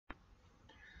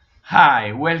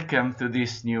Hi, welcome to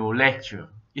this new lecture.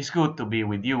 It's good to be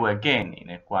with you again in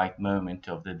a quiet moment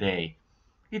of the day.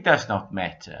 It does not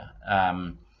matter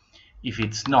if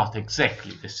it's not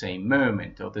exactly the same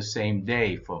moment or the same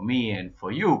day for me and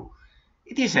for you.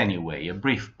 It is anyway a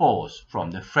brief pause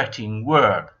from the fretting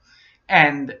world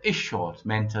and a short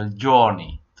mental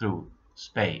journey through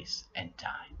space and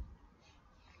time.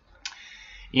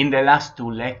 In the last two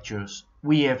lectures,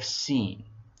 we have seen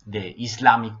the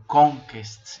Islamic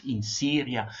conquests in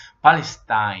Syria,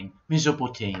 Palestine,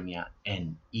 Mesopotamia,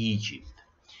 and Egypt,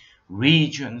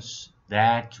 regions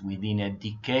that within a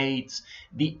decades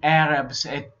the Arabs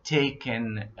had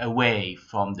taken away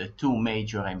from the two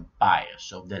major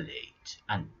empires of the late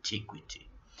antiquity.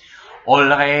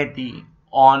 Already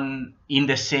in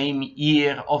the same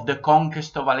year of the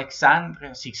conquest of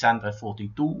Alexandria,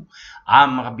 642,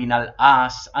 Amr bin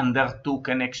al-As undertook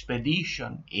an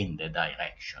expedition in the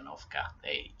direction of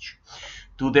Carthage.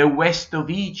 To the west of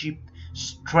Egypt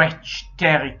stretched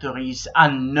territories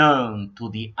unknown to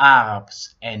the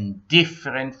Arabs and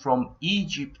different from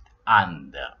Egypt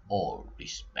under all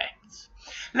respects.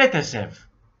 Let us have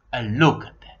a look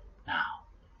at them now.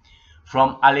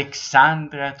 From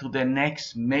Alexandria to the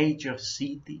next major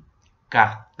city,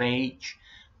 Carthage,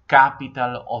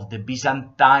 capital of the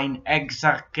Byzantine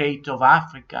Exarchate of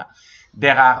Africa,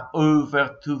 there are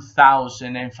over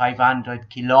 2,500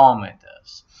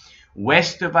 kilometers.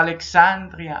 West of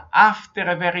Alexandria, after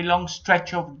a very long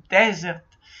stretch of desert,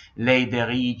 lay the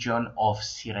region of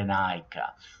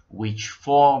Cyrenaica, which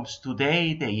forms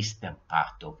today the eastern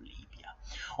part of Libya.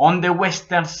 On the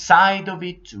western side of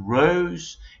it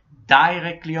rose,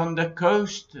 directly on the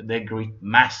coast, the great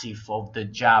massif of the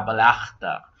Jabal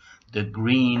Akhtar, the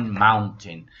Green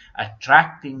Mountain,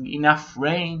 attracting enough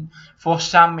rain for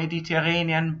some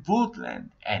Mediterranean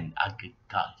woodland and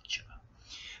agriculture.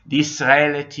 This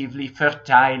relatively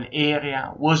fertile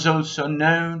area was also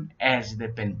known as the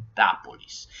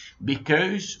Pentapolis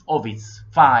because of its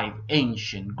 5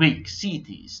 ancient Greek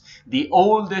cities, the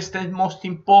oldest and most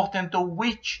important of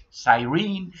which,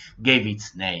 Cyrene, gave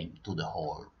its name to the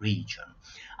whole region.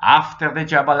 After the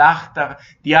Jabal Akhtar,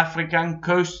 the African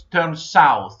coast turned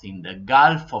south in the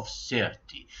Gulf of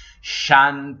Sirte,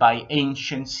 shunned by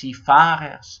ancient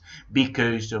seafarers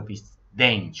because of its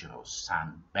dangerous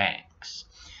sandbanks.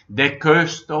 The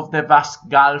coast of the vast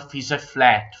gulf is a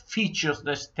flat,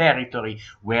 featureless territory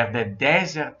where the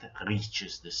desert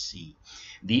reaches the sea.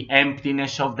 The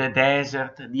emptiness of the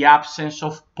desert, the absence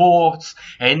of ports,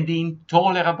 and the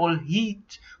intolerable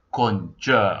heat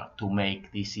conjure to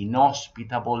make this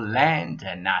inhospitable land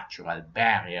a natural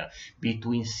barrier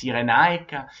between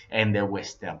Cyrenaica and the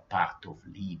western part of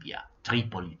Libya,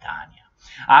 Tripolitania.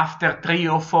 After 3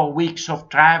 or 4 weeks of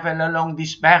travel along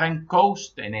this barren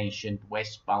coast, an ancient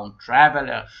westbound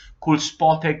traveler could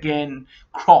spot again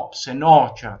crops and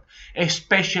orchards,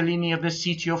 especially near the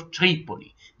city of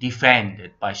Tripoli,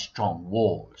 defended by strong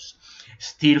walls.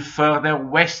 Still further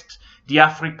west, the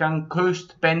African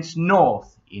coast bends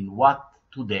north in what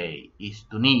today is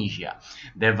Tunisia,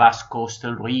 the vast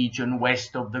coastal region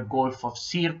west of the Gulf of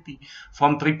Sirte,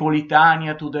 from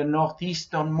Tripolitania to the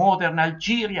northeastern modern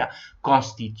Algeria,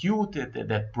 constituted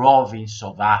the province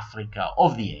of Africa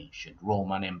of the ancient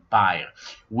Roman Empire,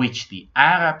 which the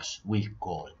Arabs will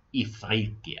call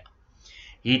Ifriqiya.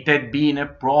 It had been a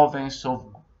province of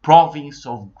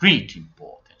great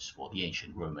importance for the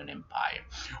ancient Roman Empire.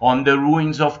 On the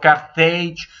ruins of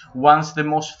Carthage, once the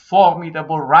most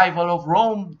formidable rival of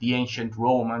Rome, the ancient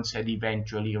Romans had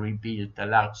eventually rebuilt a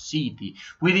large city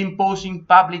with imposing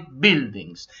public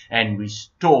buildings and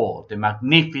restored the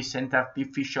magnificent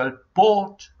artificial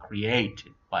port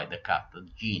created by the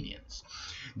Carthaginians.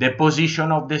 The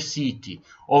position of the city,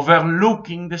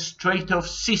 overlooking the Strait of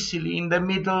Sicily in the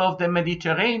middle of the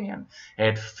Mediterranean,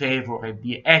 had favored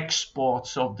the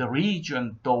exports of the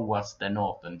region towards the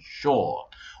northern shores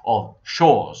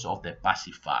of the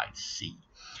Pacific Sea.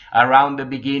 Around the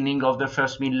beginning of the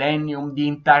first millennium, the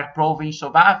entire province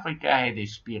of Africa had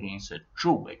experienced a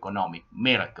true economic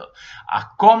miracle,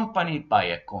 accompanied by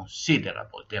a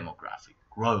considerable demographic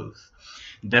growth.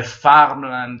 The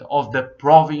farmland of the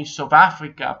province of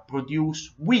Africa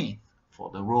produced wheat for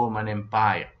the Roman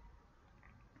Empire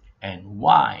and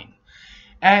wine,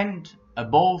 and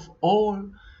above all,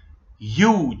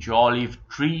 huge olive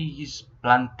trees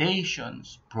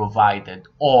plantations provided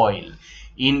oil,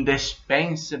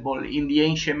 indispensable in the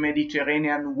ancient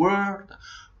Mediterranean world,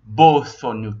 both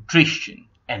for nutrition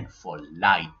and for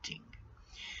lighting.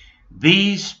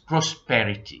 This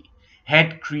prosperity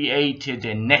had created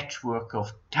a network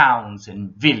of towns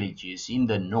and villages in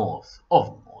the north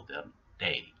of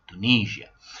modern-day Tunisia.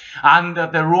 Under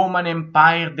the Roman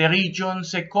Empire, the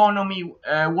region's economy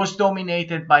was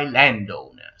dominated by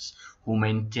landowners, who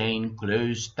maintained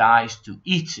close ties to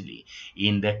Italy,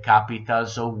 in the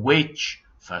capitals of which,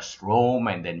 first Rome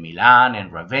and then Milan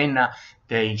and Ravenna,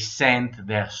 they sent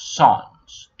their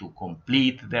sons to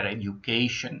complete their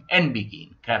education and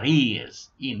begin careers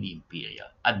in the imperial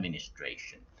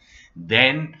administration.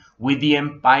 Then, with the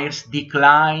empire's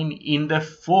decline in the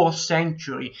 4th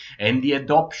century and the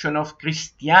adoption of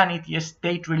Christianity as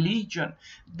state religion,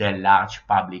 the large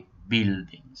public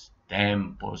buildings,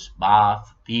 temples,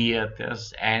 baths,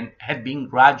 theaters, had been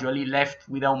gradually left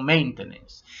without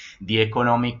maintenance. The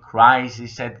economic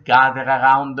crisis had gathered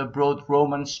around the broad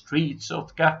Roman streets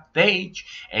of Carthage,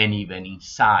 and even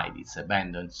inside its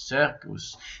abandoned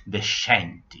circus, the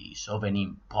shanties of an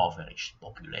impoverished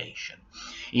population.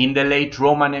 In the late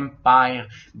Roman Empire,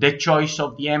 the choice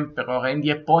of the emperor and the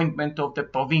appointment of the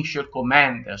provincial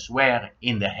commanders were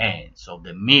in the hands of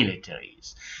the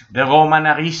militaries. The Roman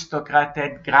aristocrat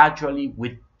had gradually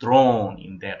withdrawn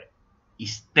in their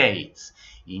estates,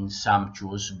 in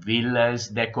sumptuous villas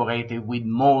decorated with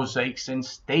mosaics and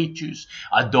statues,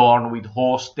 adorned with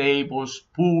horse stables,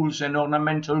 pools, and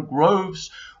ornamental groves,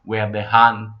 where the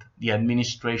hunt, the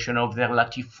administration of their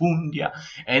latifundia,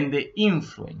 and the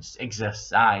influence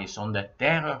exercised on the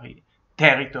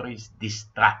territories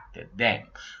distracted them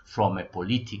from a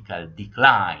political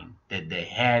decline that they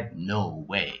had no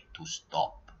way to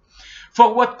stop.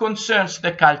 For what concerns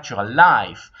the cultural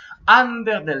life,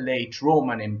 under the late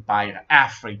Roman Empire,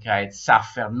 Africa had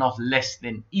suffered not less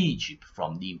than Egypt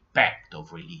from the impact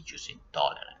of religious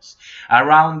intolerance.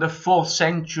 Around the 4th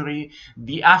century,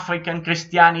 the African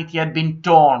Christianity had been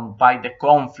torn by the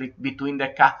conflict between the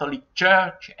Catholic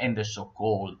Church and the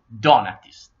so-called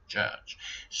Donatist Church,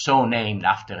 so named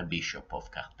after a bishop of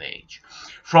Carthage.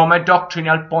 From a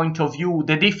doctrinal point of view,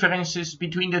 the differences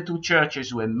between the two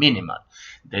churches were minimal.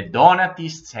 The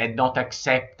Donatists had not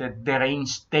accepted the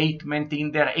reinstatement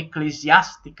in their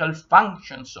ecclesiastical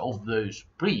functions of those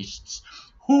priests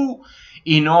who,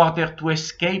 in order to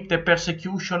escape the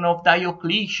persecution of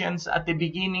Diocletian at the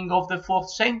beginning of the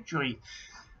 4th century,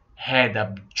 had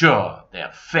abjured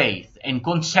their faith and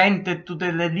consented to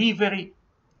the delivery,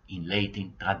 in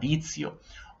Latin traditio,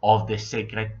 of the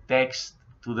sacred text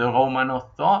to the Roman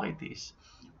authorities,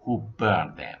 who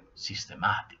burned them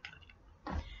systematically.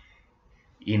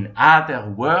 In other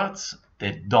words,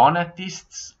 the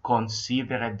Donatists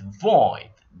considered void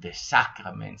the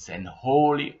sacraments and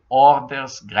holy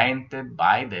orders granted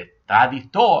by the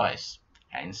traditores,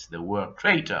 hence the word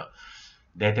traitor,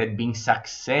 that had been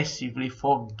successively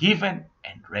forgiven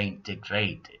and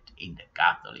reintegrated in the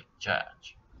Catholic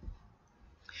Church.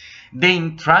 The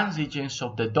intransigence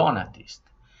of the Donatists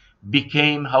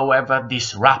became, however,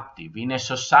 disruptive in a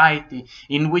society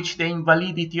in which the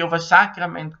invalidity of a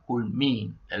sacrament could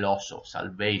mean the loss of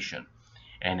salvation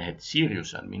and had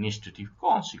serious administrative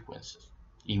consequences,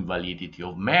 invalidity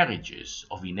of marriages,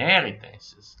 of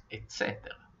inheritances, etc.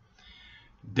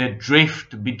 The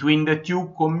drift between the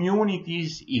two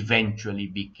communities eventually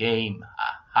became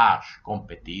a harsh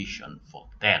competition for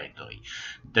territory.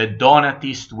 The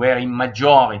Donatists were in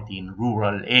majority in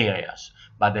rural areas,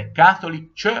 but the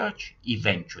Catholic Church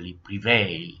eventually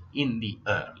prevailed in the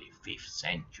early 5th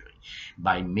century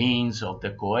by means of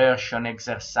the coercion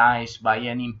exercised by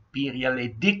an imperial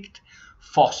edict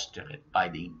fostered by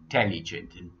the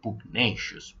intelligent and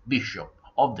pugnacious bishop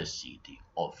of the city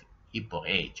of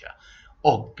Hipporegia,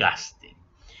 Augustine.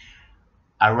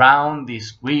 Around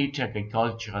this great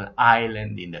agricultural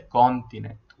island in the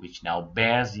continent, which now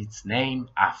bears its name,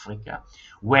 Africa,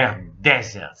 were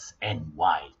deserts and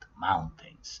wild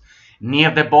mountains.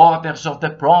 Near the borders of the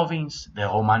province, the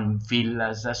Roman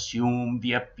villas assumed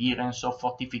the appearance of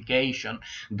fortification,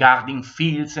 guarding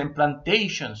fields and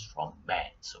plantations from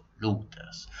bands of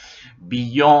looters.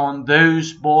 Beyond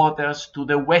those borders, to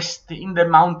the west, in the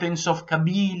mountains of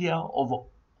Kabylia, of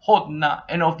Hodna,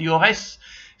 and of the Ores,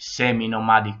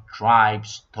 semi-nomadic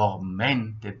tribes,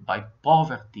 tormented by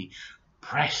poverty,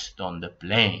 pressed on the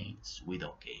plains with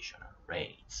occasional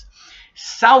raids.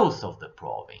 South of the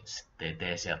province, the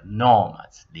desert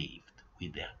nomads lived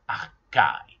with their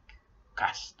archaic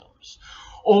customs.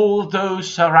 All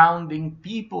those surrounding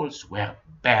peoples were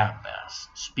Berbers,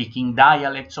 speaking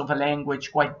dialects of a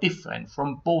language quite different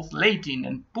from both Latin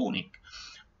and Punic,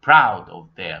 proud of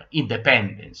their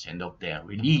independence and of their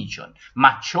religion,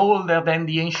 much older than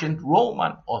the ancient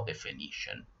Roman or the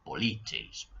Phoenician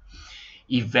polytheism.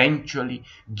 Eventually,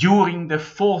 during the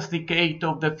 4th decade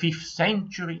of the 5th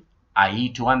century, i.e.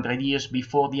 200 years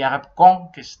before the Arab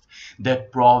conquest, the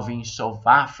province of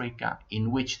Africa,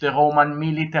 in which the Roman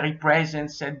military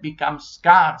presence had become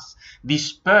scarce,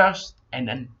 dispersed, and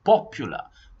unpopular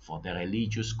for the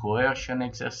religious coercion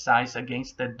exercised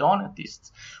against the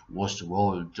Donatists, was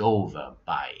rolled over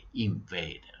by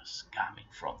invaders coming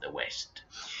from the west.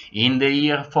 In the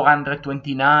year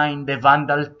 429, the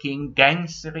Vandal king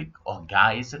Genseric or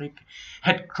Gaiseric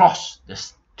had crossed the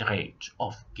Strait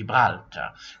of Gibraltar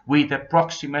with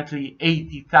approximately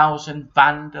 80,000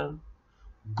 Vandal,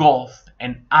 Goth,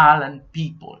 and Alan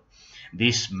people.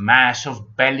 This mass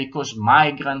of bellicose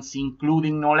migrants,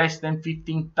 including no less than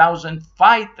 15,000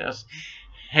 fighters,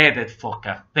 headed for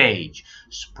Carthage,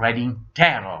 spreading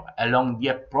terror along the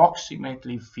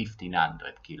approximately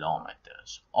 1,500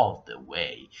 kilometers of the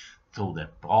way through the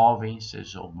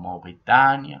provinces of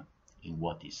Mauritania, in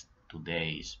what is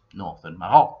today northern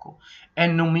Morocco,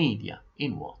 and Numidia,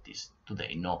 in what is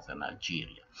today northern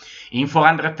Algeria. In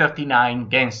 439,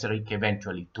 Genseric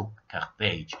eventually took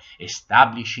Carthage,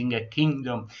 establishing a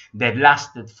kingdom that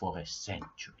lasted for a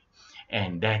century,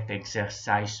 and that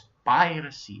exercised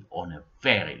piracy on a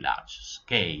very large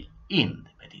scale in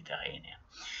the Mediterranean.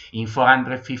 In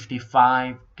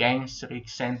 455, Genseric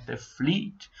sent a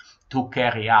fleet to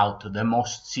carry out the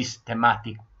most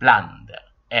systematic plunder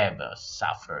ever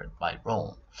suffered by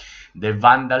Rome. The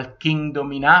Vandal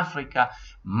kingdom in Africa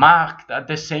marked at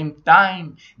the same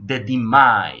time the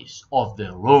demise of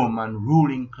the Roman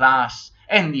ruling class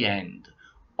and the end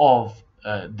of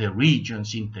the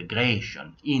region's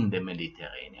integration in the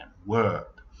Mediterranean world.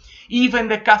 Even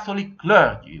the Catholic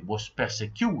clergy was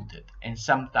persecuted and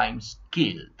sometimes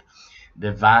killed.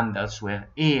 The Vandals were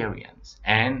Arians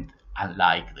and,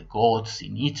 unlike the Goths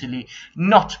in Italy,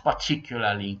 not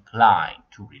particularly inclined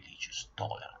to religious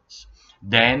tolerance.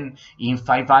 Then, in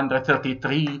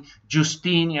 533,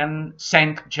 Justinian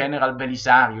sent General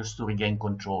Belisarius to regain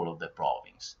control of the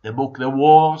province. The book The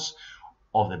Wars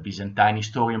of the Byzantine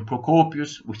historian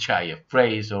Procopius, which I have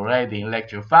praised already in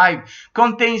Lecture 5,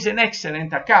 contains an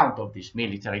excellent account of this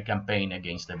military campaign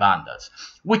against the Vandals,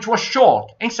 which was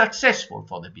short and successful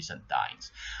for the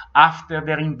Byzantines. After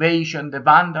their invasion, the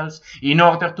Vandals, in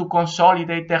order to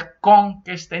consolidate their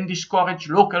conquest and discourage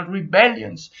local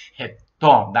rebellions, had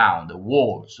torn down the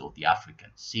walls of the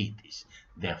African cities.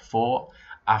 Therefore,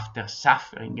 after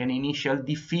suffering an initial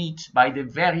defeat by the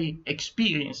very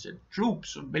experienced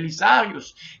troops of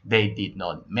Belisarius, they did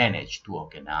not manage to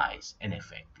organize an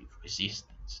effective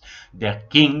resistance. Their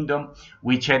kingdom,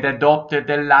 which had adopted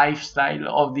the lifestyle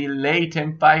of the late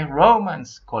Empire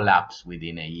Romans, collapsed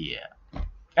within a year,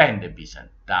 and the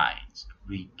Byzantines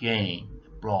regained the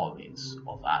province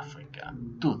of Africa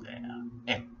to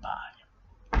their empire.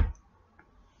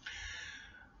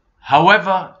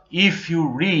 However, if you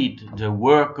read the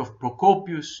work of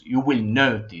Procopius, you will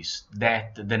notice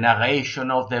that the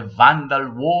narration of the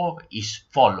Vandal War is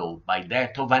followed by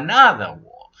that of another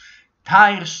war,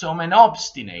 tiresome and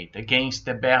obstinate, against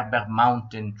the Berber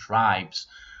mountain tribes,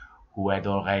 who had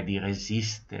already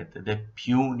resisted the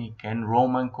Punic and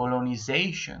Roman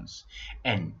colonizations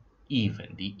and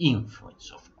even the influence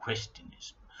of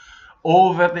Christianism.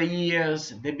 Over the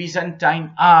years, the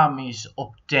Byzantine armies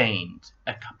obtained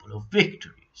a couple of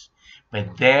victories,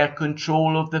 but their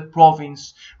control of the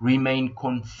province remained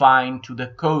confined to the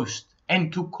coast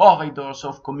and to corridors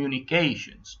of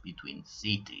communications between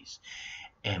cities,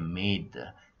 amid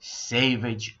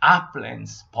savage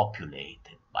uplands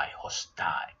populated by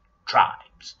hostile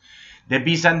tribes. The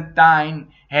Byzantine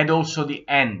had also the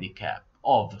handicap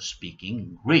of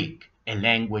speaking Greek, a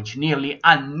language nearly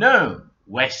unknown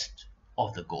west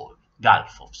of the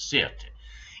Gulf of Sirte.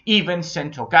 Even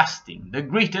St. Augustine, the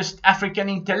greatest African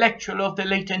intellectual of the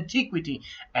late antiquity,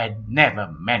 had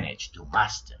never managed to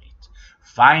master it.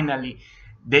 Finally,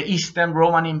 the Eastern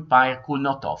Roman Empire could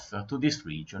not offer to this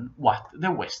region what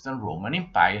the Western Roman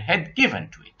Empire had given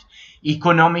to it: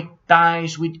 economic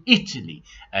ties with Italy,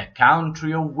 a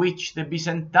country of which the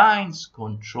Byzantines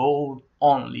controlled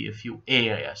only a few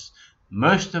areas,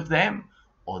 most of them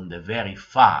on the very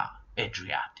far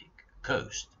Adriatic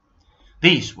coast.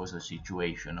 This was the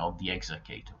situation of the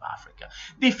Exarchate of Africa,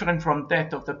 different from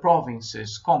that of the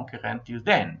provinces conquered until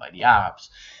then by the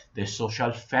Arabs. The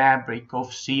social fabric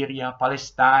of Syria,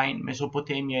 Palestine,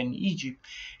 Mesopotamia, and Egypt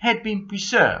had been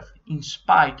preserved in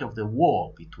spite of the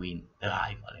war between the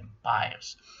rival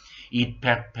empires. It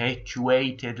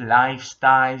perpetuated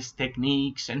lifestyles,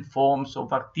 techniques, and forms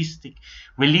of artistic,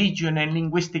 religion, and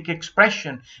linguistic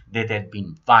expression that had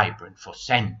been vibrant for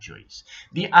centuries.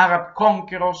 The Arab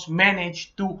conquerors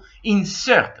managed to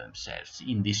insert themselves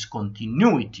in this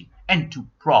continuity and to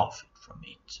profit from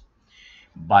it.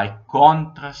 By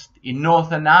contrast, in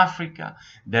northern Africa,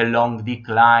 the long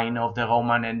decline of the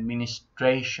Roman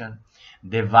administration,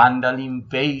 the Vandal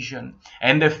invasion,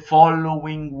 and the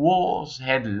following wars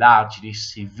had largely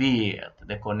severed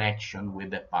the connection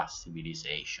with the past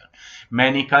civilization.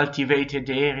 Many cultivated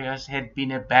areas had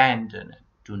been abandoned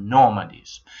to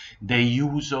nomadism. The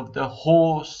use of the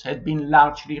horse had been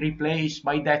largely replaced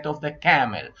by that of the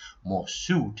camel, more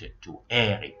suited to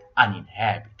arid,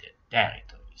 uninhabited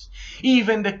territories.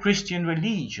 Even the Christian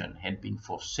religion had been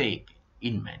forsaken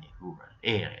in many rural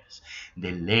areas.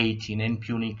 The Latin and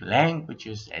Punic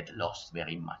languages had lost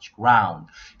very much ground,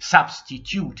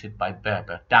 substituted by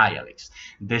Berber dialects.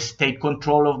 The state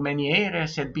control of many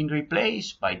areas had been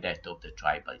replaced by that of the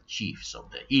tribal chiefs of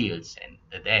the hills and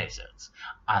the deserts,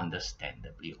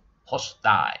 understandably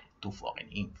hostile to foreign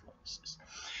influences.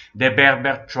 The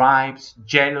Berber tribes,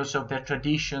 jealous of their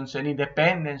traditions and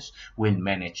independence, will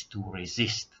manage to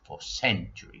resist for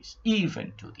centuries,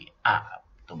 even to the Arab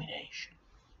domination.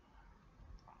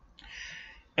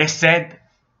 As said,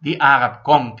 the Arab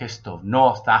conquest of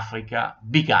North Africa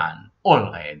began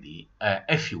already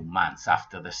a few months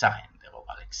after the surrender of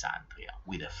Alexandria,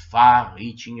 with a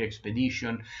far-reaching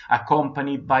expedition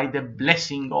accompanied by the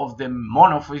blessing of the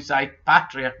Monophysite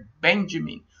patriarch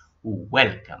Benjamin, who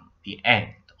welcomed the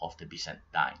end of the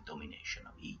Byzantine domination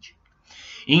of Egypt.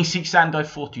 In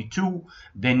 642,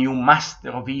 the new master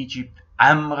of Egypt,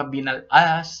 Amr bin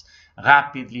al-As,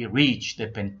 rapidly reached the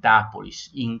Pentapolis,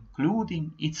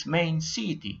 including its main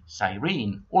city,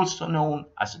 Cyrene, also known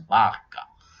as Barca,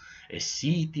 a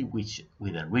city which,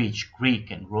 with a rich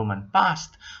Greek and Roman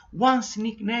past, once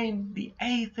nicknamed the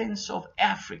Athens of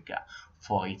Africa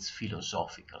for its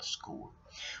philosophical school.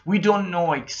 We don't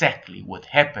know exactly what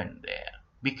happened there,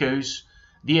 because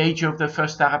the age of the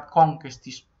first Arab conquest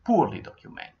is poorly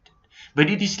documented. But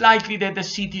it is likely that the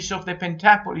cities of the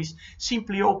Pentapolis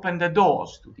simply opened the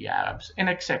doors to the Arabs and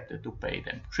accepted to pay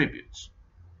them tributes.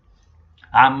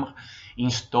 Amr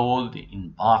installed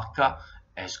in Barca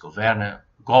as governor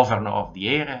of the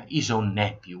area his own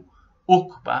nephew,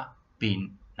 Uqba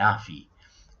bin Nafi,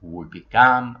 who would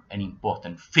become an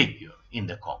important figure in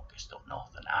the conquest of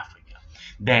northern Africa.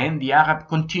 Then the Arabs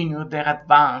continued their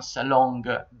advance along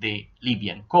the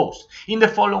Libyan coast. In the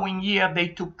following year, they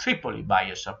took Tripoli by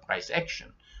a surprise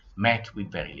action, met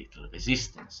with very little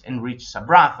resistance, and reached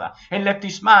Sabratha and left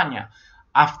Ismania,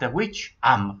 after which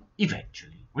Amr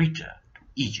eventually returned to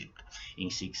Egypt. In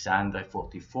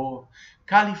 644,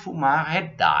 Caliph Umar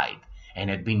had died and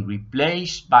had been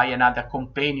replaced by another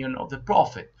companion of the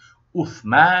Prophet,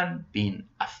 Uthman bin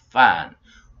Affan,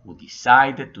 who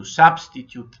decided to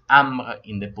substitute Amr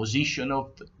in the position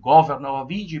of the governor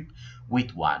of Egypt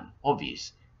with one of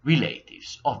his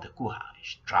relatives of the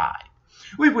Quraysh tribe.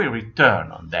 We will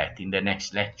return on that in the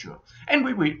next lecture, and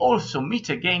we will also meet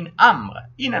again Amr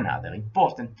in another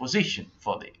important position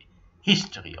for the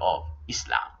history of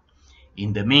Islam.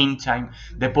 In the meantime,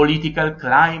 the political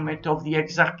climate of the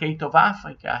Exarchate of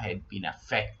Africa had been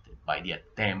affected by the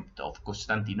attempt of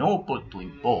Constantinople to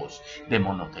impose the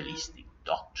monotheistic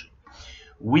doctrine.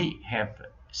 We have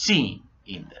seen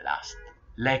in the last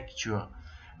lecture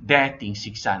that in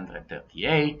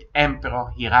 638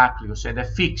 Emperor Heraclius had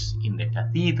affixed in the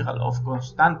Cathedral of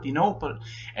Constantinople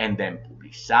and then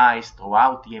publicized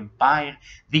throughout the empire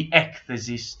the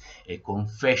Ecthesis, a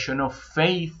confession of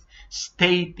faith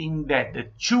stating that the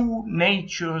two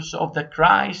natures of the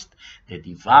Christ, the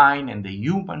divine and the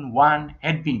human one,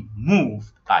 had been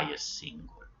moved by a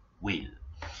single will.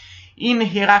 In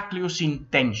Heraclius'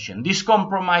 intention, this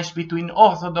compromise between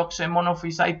Orthodox and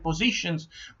Monophysite positions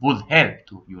would help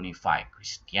to unify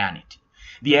Christianity.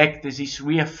 The Ecthesis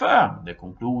reaffirmed the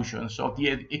conclusions of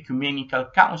the Ecumenical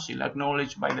Council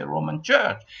acknowledged by the Roman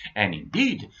Church, and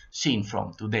indeed, seen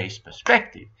from today's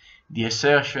perspective, the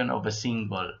assertion of a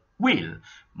single will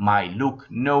might look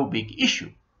no big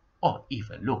issue, or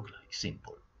even look like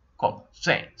simple common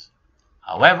sense.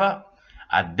 However,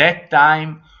 at that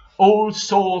time, all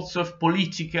sorts of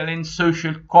political and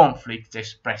social conflicts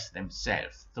expressed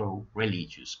themselves through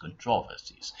religious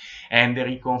controversies, and the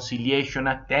reconciliation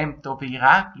attempt of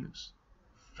Heraclius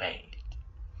failed.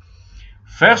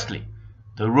 Firstly,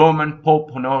 the Roman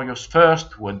Pope Honorius I,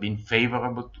 who had been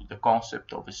favorable to the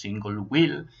concept of a single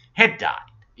will, had died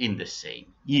in the same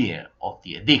year of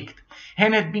the edict,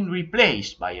 and had been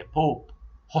replaced by a pope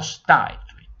hostile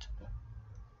to it.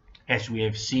 As we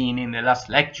have seen in the last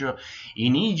lecture,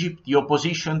 in Egypt the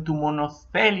opposition to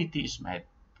monothelitism had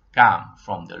come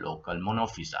from the local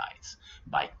monophysites.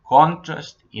 By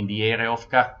contrast, in the area of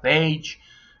Carthage,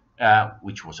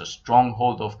 which was a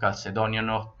stronghold of Chalcedonian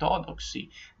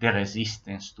Orthodoxy, the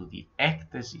resistance to the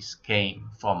ectasis came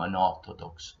from an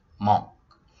Orthodox monk,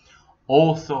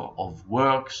 author of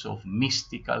works of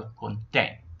mystical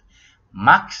content,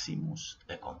 Maximus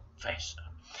the Confessor.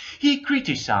 He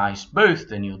criticized both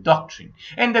the new doctrine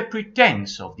and the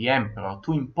pretense of the emperor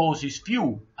to impose his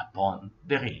view upon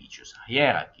the religious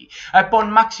hierarchy.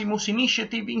 Upon Maximus'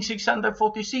 initiative in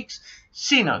 646,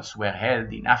 synods were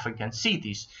held in African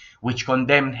cities, which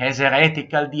condemned as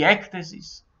heretical the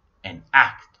ectasis, an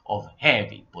act of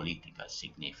heavy political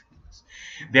significance.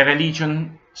 The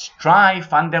religion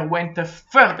strife underwent a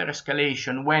further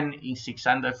escalation when, in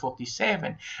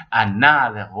 647,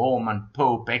 another Roman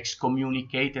pope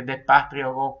excommunicated the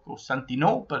Patriarch of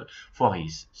Constantinople for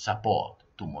his support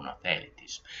to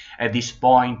monothelitism. At this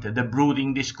point, the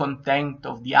brooding discontent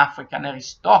of the African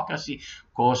aristocracy,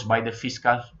 caused by the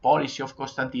fiscal policy of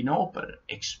Constantinople,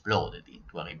 exploded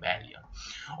into a rebellion.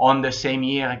 On the same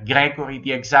year, Gregory,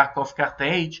 the Exarch of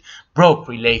Carthage, broke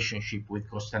relationship with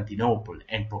Constantinople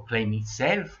and proclaimed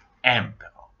himself Emperor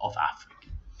of Africa.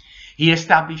 He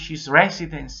established his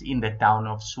residence in the town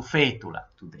of Sufetula,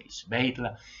 today's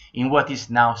Beitla, in what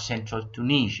is now central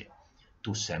Tunisia,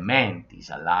 to cement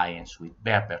his alliance with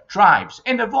Berber tribes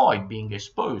and avoid being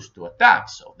exposed to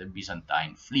attacks of the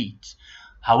Byzantine fleets.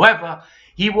 However,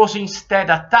 he was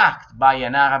instead attacked by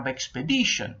an Arab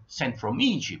expedition sent from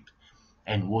Egypt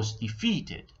and was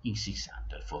defeated in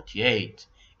 648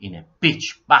 in a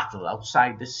pitched battle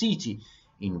outside the city,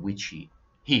 in which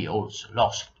he also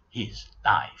lost his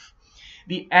life.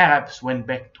 The Arabs went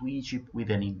back to Egypt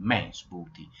with an immense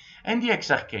booty, and the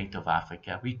Exarchate of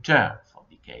Africa returned for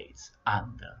decades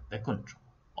under the control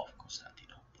of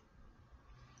Constantinople.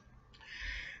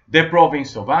 The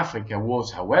province of Africa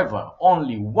was, however,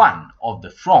 only one of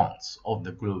the fronts of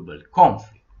the global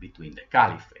conflict between the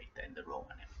Caliphate and the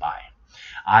Roman Empire.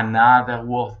 Another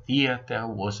war theater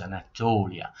was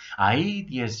Anatolia, i.e.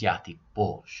 the Asiatic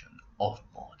portion of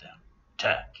modern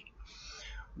Turkey.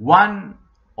 One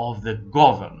of the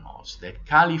governors that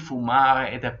Caliph Umar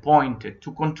had appointed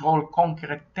to control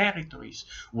conquered territories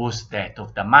was that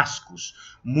of Damascus,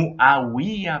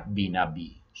 Muawiyah bin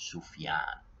Abi Sufyan.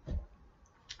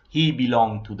 He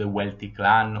belonged to the wealthy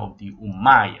clan of the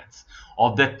Umayyads,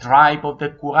 of the tribe of the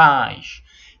Quraysh.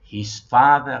 His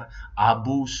father,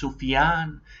 Abu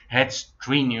Sufyan, had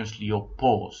strenuously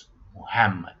opposed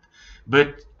Muhammad,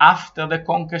 but after the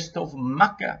conquest of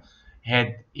Mecca,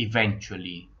 had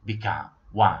eventually become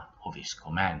one of his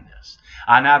commanders.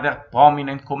 Another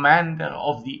prominent commander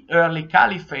of the early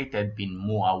caliphate had been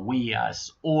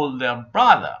Muawiyah's older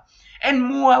brother, and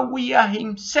Muawiyah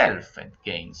himself had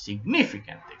gained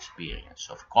significant experience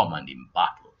of commanding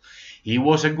battle. He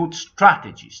was a good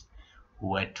strategist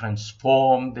who had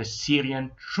transformed the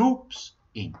Syrian troops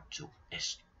into a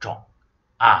strong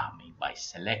army by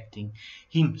selecting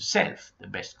himself the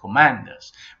best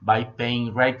commanders, by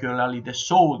paying regularly the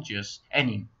soldiers and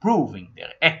improving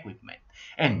their equipment,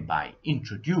 and by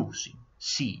introducing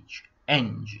siege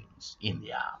engines in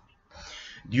the army.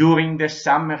 During the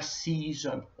summer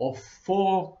season of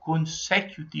 4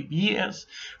 consecutive years,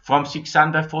 from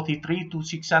 643 to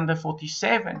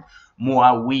 647,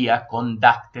 Muawiyah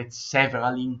conducted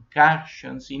several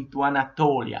incursions into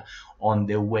Anatolia, on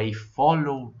the way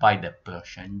followed by the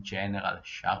Persian general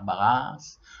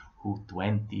Sharbaraz, who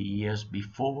 20 years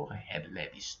before had led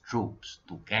his troops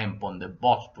to camp on the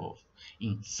Bosphorus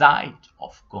in sight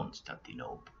of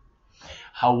Constantinople.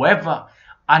 However,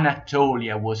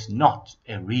 Anatolia was not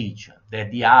a region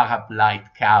that the Arab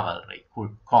light cavalry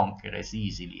could conquer as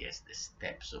easily as the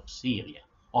steppes of Syria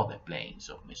or the plains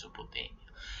of Mesopotamia.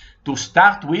 To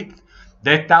start with,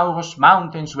 the Taurus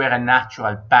Mountains were a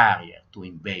natural barrier to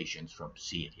invasions from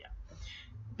Syria.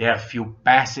 Their few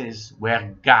passes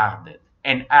were guarded,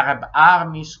 and Arab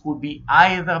armies could be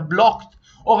either blocked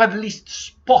or at least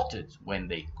spotted when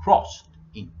they crossed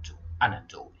into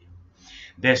Anatolia.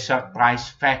 The surprise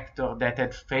factor that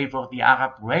had favored the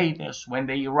Arab raiders when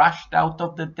they rushed out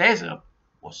of the desert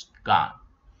was gone.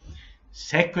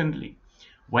 Secondly,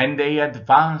 when they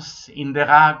advanced in the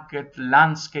rugged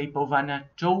landscape of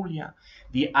Anatolia,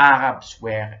 the Arabs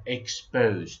were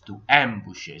exposed to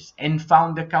ambushes and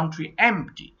found the country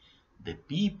empty, the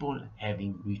people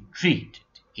having retreated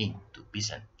into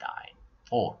Byzantine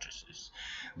fortresses.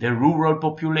 The rural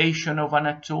population of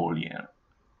Anatolia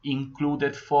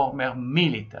included former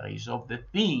militaries of the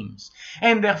Themes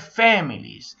and their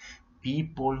families,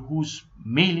 people whose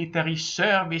military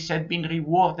service had been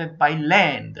rewarded by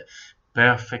land,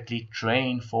 perfectly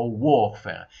trained for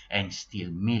warfare and still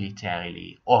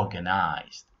militarily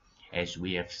organized. As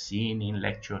we have seen in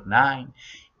Lecture 9,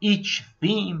 Each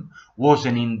theme was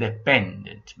an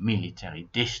independent military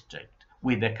district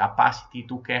with the capacity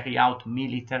to carry out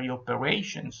military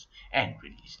operations and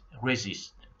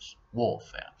resistance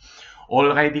warfare.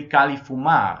 Already Caliph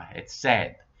Umar had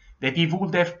said that he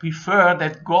would have preferred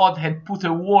that God had put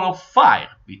a wall of fire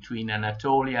between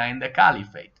Anatolia and the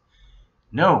Caliphate,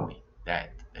 knowing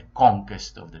that the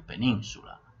conquest of the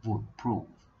peninsula would prove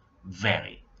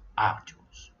very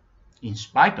arduous. In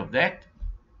spite of that,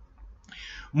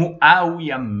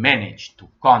 Muawiyah managed to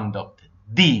conduct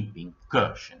deep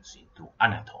incursions into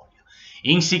Anatolia.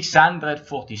 In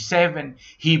 647,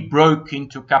 he broke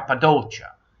into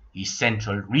Cappadocia, his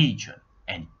central region,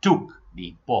 and took the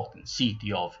important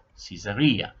city of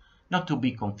Caesarea, not to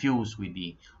be confused with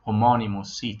the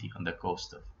homonymous city on the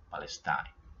coast of Palestine.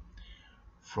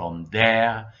 From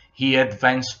there, he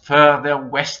advanced further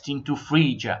west into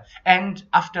Phrygia, and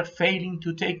after failing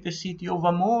to take the city of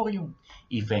Amorium,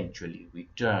 eventually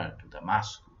returned to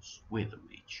Damascus with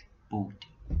rich booty.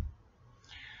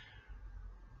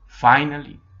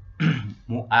 Finally,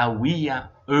 Muawiyah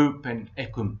opened a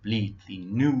completely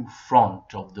new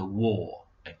front of the war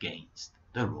against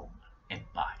the Roman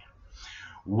Empire,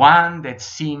 one that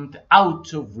seemed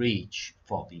out of reach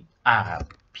for the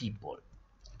Arab people.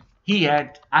 He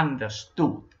had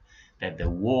understood that the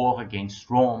war against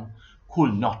Rome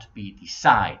could not be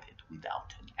decided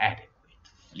without an adequate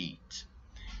fleet.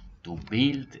 To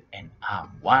build and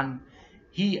arm one,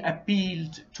 he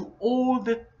appealed to all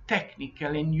the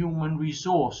technical and human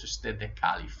resources that the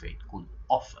Caliphate could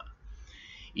offer.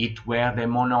 It were the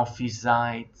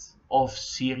Monophysites of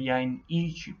Syria and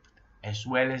Egypt, as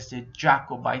well as the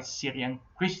Jacobite Syrian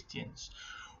Christians,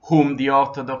 whom the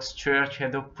Orthodox Church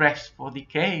had oppressed for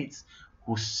decades,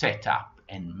 who set up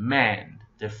and manned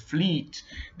the fleet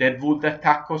that would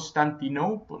attack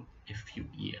Constantinople a few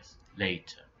years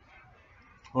later.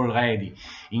 Already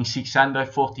in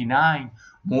 649,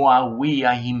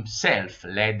 Muawiyah himself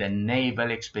led a naval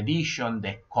expedition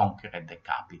that conquered the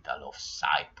capital of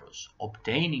Cyprus,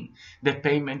 obtaining the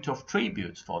payment of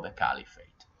tributes for the Caliphate.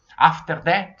 After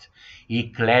that, he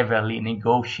cleverly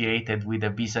negotiated with the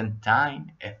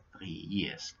Byzantine a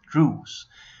 3-year truce,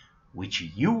 which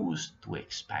he used to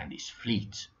expand his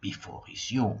fleet before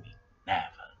resuming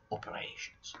naval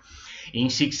operations. In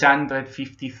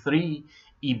 653,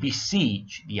 he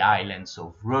besieged the islands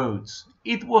of Rhodes.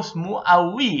 It was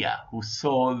Muawiyah who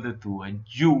sold to a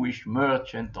Jewish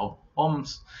merchant of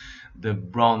Homs the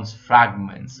bronze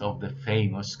fragments of the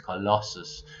famous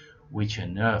Colossus, which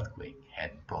an earthquake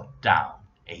had brought down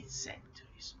 8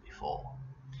 centuries before.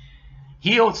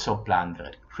 He also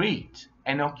plundered Crete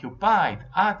and occupied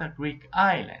other Greek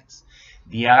islands.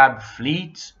 The Arab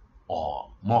fleet, or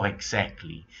more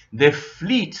exactly, the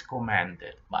fleet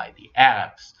commanded by the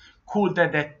Arabs, could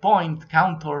at that point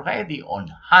count already on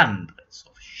hundreds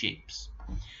of ships.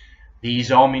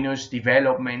 These ominous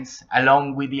developments,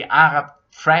 along with the Arab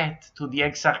threat to the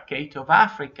Exarchate of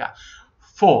Africa,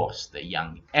 forced the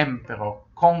young Emperor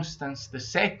Constans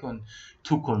II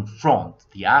to confront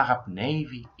the Arab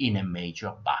navy in a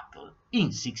major battle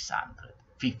in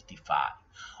 655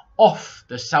 off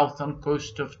the southern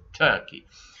coast of Turkey,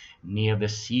 near the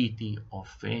city of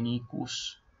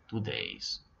Phoenicius,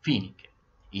 today's Phoenicia.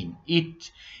 In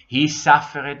it, he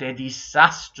suffered a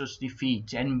disastrous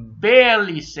defeat and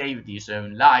barely saved his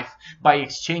own life by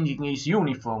exchanging his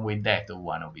uniform with that of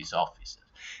one of his officers.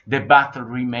 The battle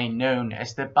remained known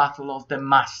as the Battle of the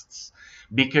Masts,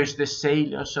 because the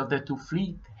sailors of the two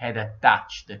fleets had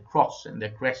attached the cross and the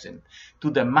crescent to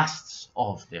the masts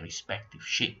of their respective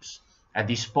ships. At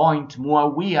this point,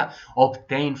 Muawiyah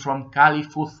obtained from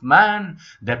Caliph Uthman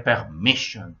the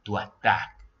permission to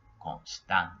attack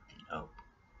Constantinople.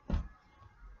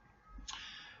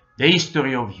 The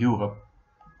history of Europe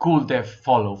could have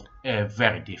followed a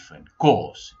very different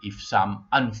course if some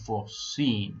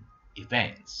unforeseen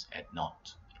events had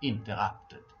not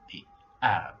interrupted the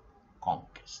Arab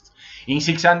conquest. In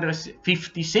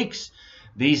 656,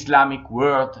 the Islamic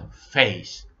world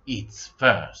faced its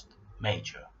first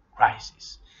major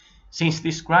crisis. Since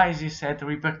this crisis had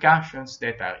repercussions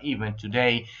that are even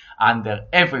today under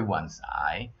everyone's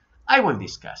eye, I will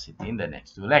discuss it in the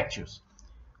next 2 lectures.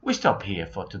 We stop here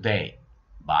for today,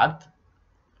 but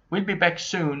we'll be back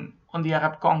soon on the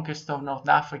Arab conquest of North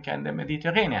Africa and the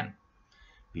Mediterranean,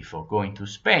 before going to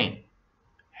Spain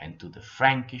and to the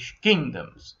Frankish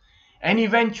kingdoms, and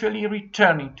eventually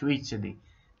returning to Italy,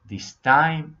 this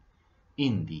time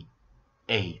in the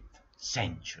 8th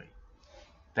century.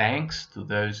 Thanks to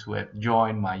those who have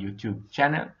joined my YouTube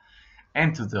channel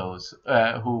and to those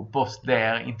who post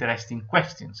their interesting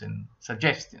questions and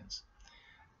suggestions.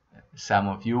 Some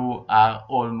of you are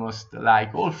almost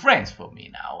like old friends for me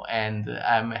now, and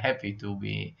I'm happy to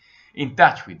be in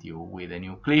touch with you with a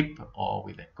new clip or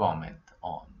with a comment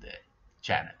on the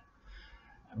channel.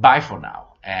 Bye for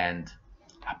now, and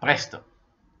a presto!